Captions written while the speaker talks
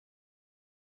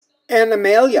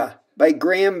Animalia by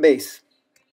Graeme Base.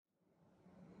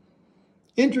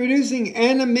 Introducing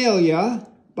Animalia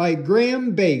by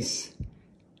Graeme Base,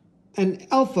 an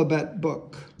alphabet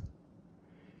book.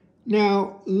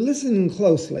 Now listen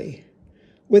closely.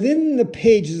 Within the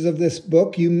pages of this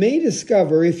book, you may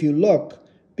discover, if you look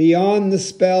beyond the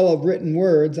spell of written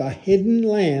words, a hidden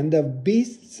land of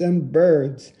beasts and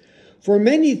birds. For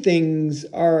many things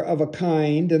are of a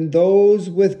kind, and those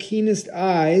with keenest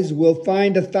eyes will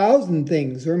find 1,000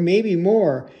 things, or maybe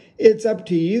more. It's up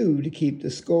to you to keep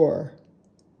the score.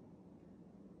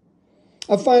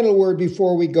 A final word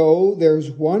before we go.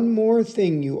 There's one more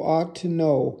thing you ought to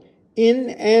know. In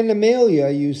Animalia,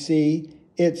 you see,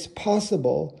 it's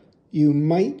possible you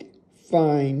might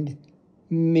find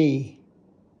me,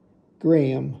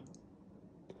 Graeme.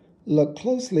 Look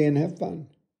closely and have fun.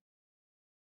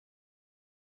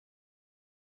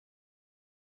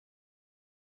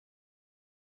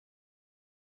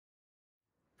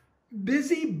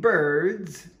 Busy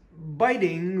birds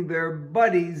biting their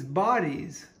buddies'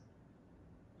 bodies.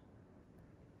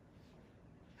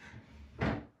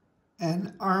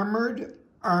 An armored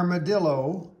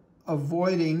armadillo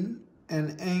avoiding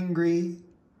an angry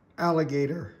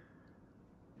alligator.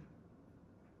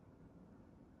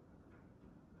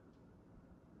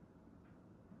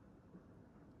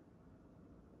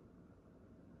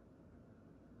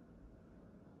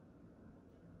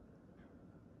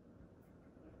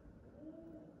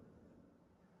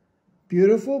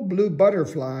 Beautiful blue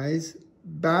butterflies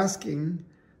basking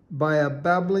by a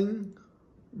babbling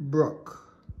brook.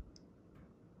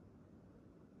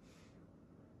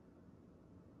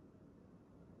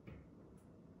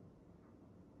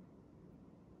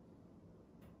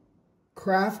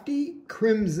 Crafty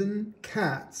crimson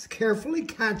cats carefully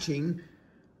catching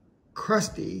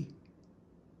crusty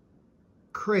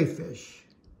crayfish.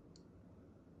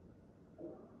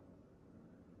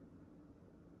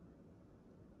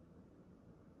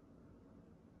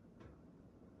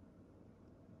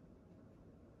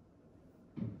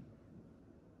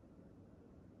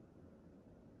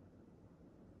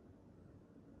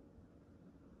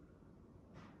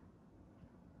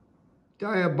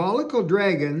 Diabolical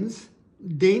dragons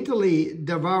daintily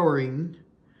devouring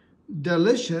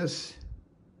delicious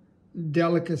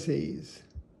delicacies.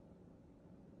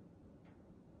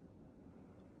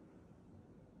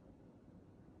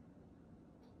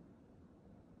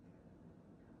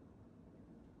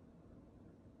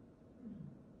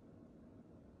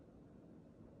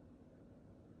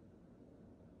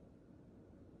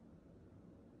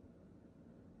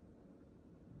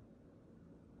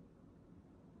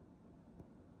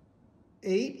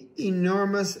 Eight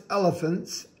enormous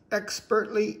elephants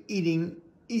expertly eating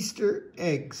Easter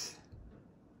eggs.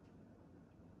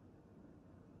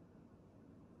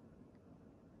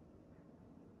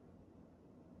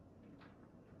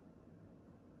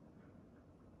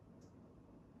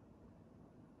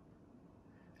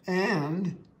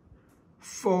 And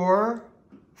 4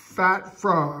 fat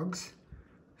frogs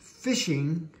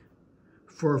fishing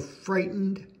for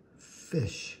frightened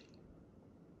fish.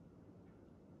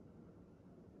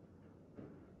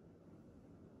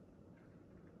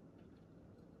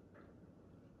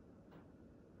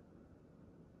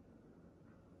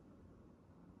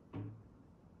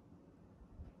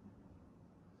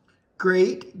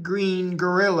 Great green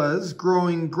gorillas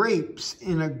growing grapes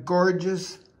in a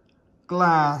gorgeous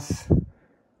glass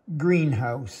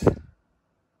greenhouse.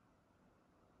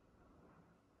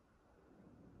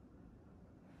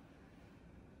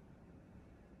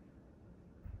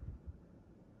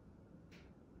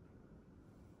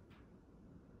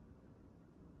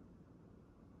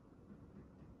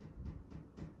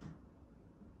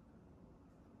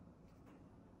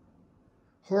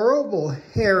 Horrible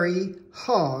hairy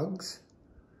hogs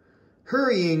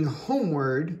hurrying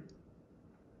homeward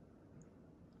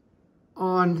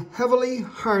on heavily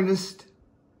harnessed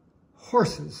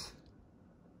horses.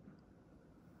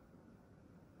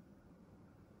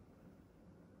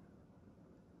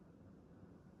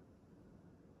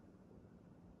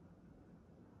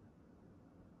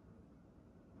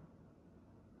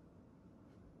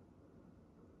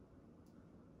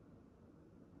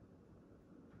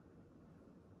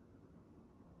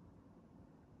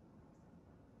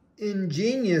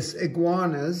 Ingenious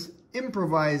iguanas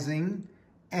improvising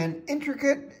an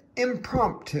intricate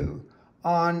impromptu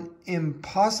on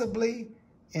impossibly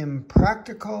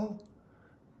impractical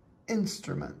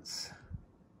instruments.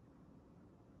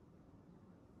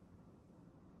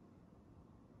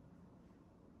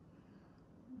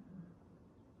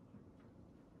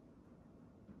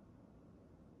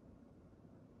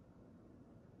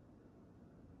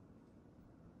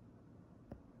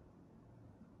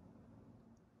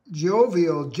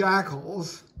 jovial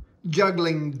jackals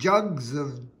juggling jugs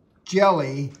of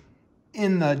jelly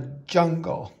in the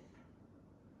jungle.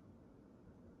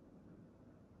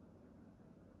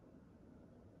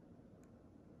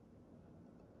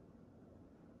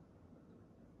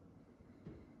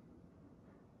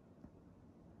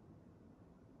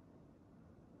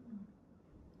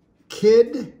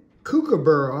 Kid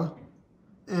Kookaburra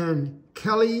and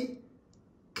Kelly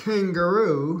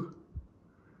Kangaroo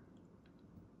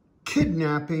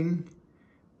kidnapping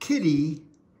Kitty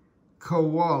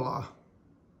Koala.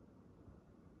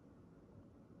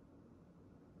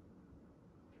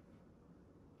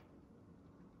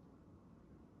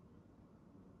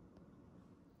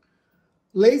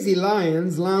 Lazy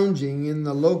lions lounging in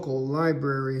the local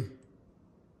library.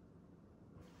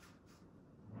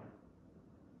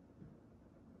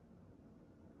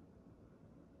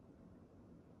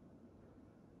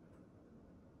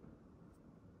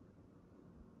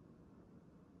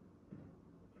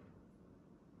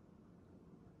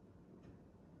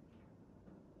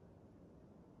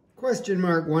 Question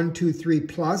mark 123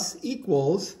 plus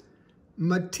equals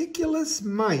meticulous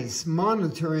mice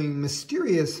monitoring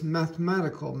mysterious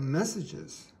mathematical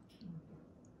messages.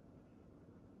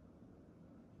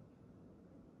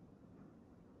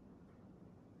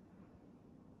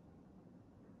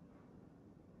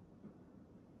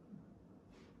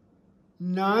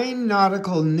 Nine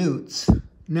nautical newts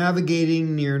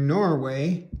navigating near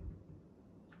Norway.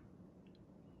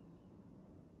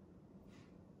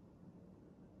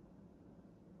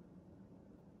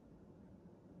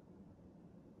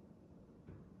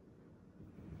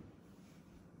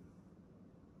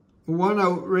 One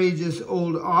outrageous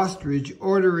old ostrich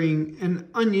ordering an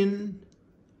onion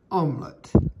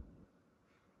omelette.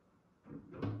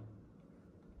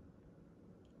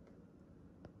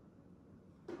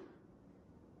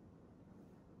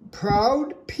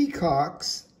 Proud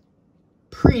peacocks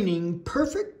preening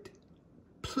perfect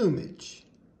plumage.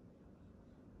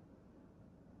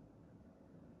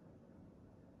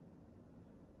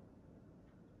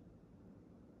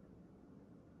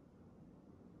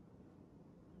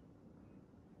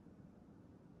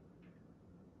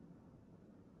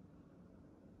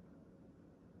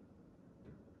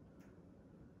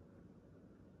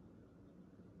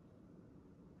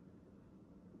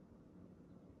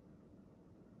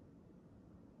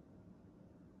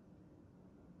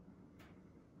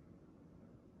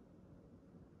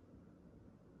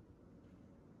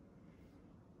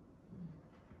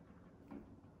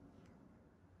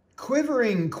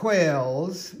 Quivering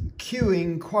quails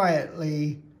queuing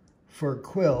quietly for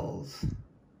quills.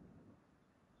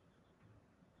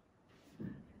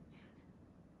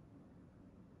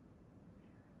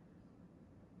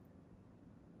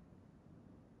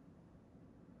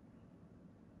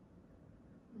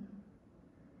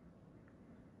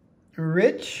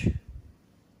 Richly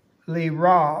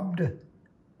robbed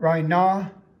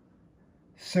rhinoceros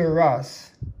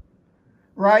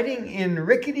riding in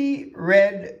rickety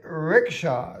red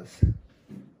rickshaws.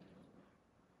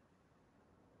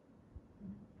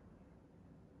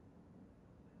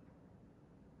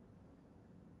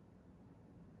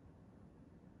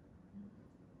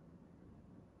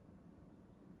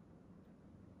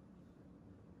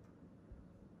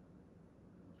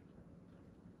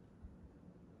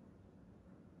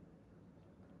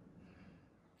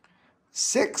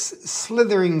 Six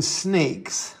slithering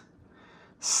snakes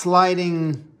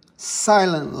sliding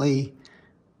silently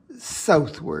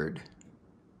southward.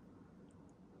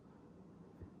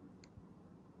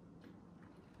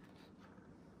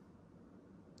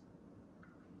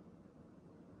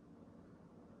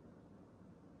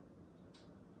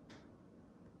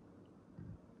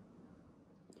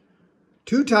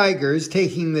 Two tigers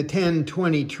taking the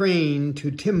 10:20 train to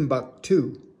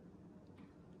Timbuktu.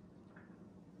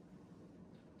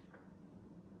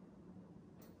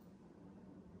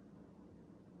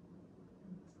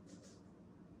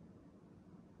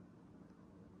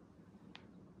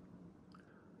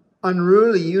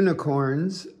 Unruly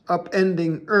unicorns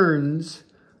upending urns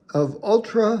of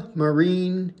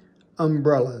ultramarine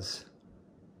umbrellas.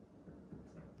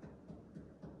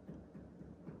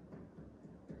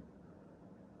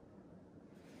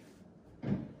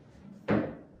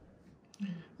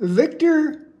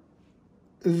 Victor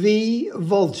V.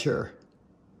 Vulture,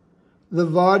 the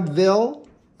vaudeville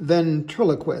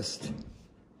ventriloquist.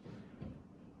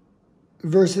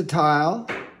 Versatile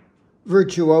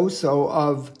virtuoso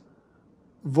of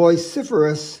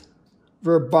vociferous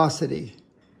verbosity,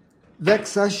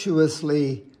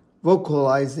 vexatiously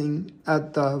vocalizing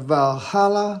at the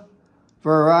Valhalla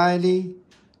Variety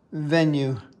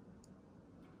venue.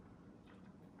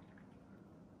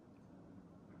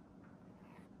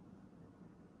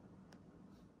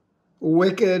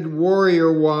 wicked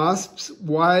warrior wasps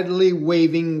widely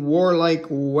waving warlike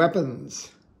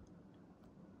weapons.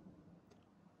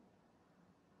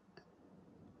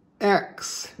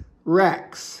 X,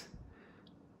 Rex.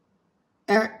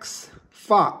 X,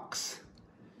 fox.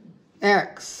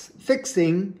 X,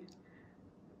 fixing.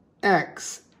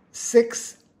 X,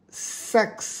 6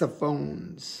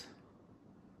 saxophones.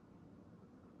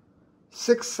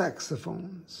 6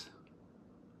 saxophones.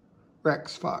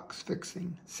 Rex, fox,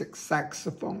 fixing, 6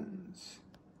 saxophones.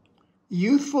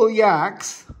 Youthful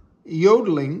yaks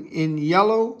yodeling in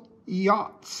yellow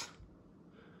yachts.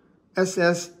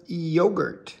 SS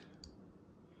yogurt.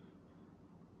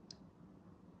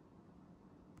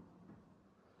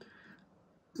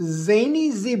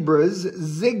 Zany zebras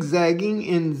zigzagging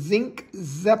in zinc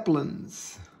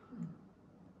zeppelins.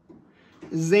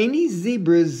 Zany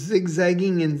zebras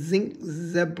zigzagging in zinc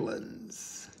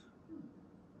zeppelins.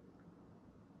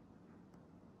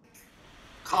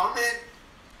 Comment,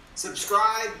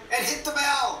 subscribe, and hit the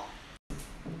bell.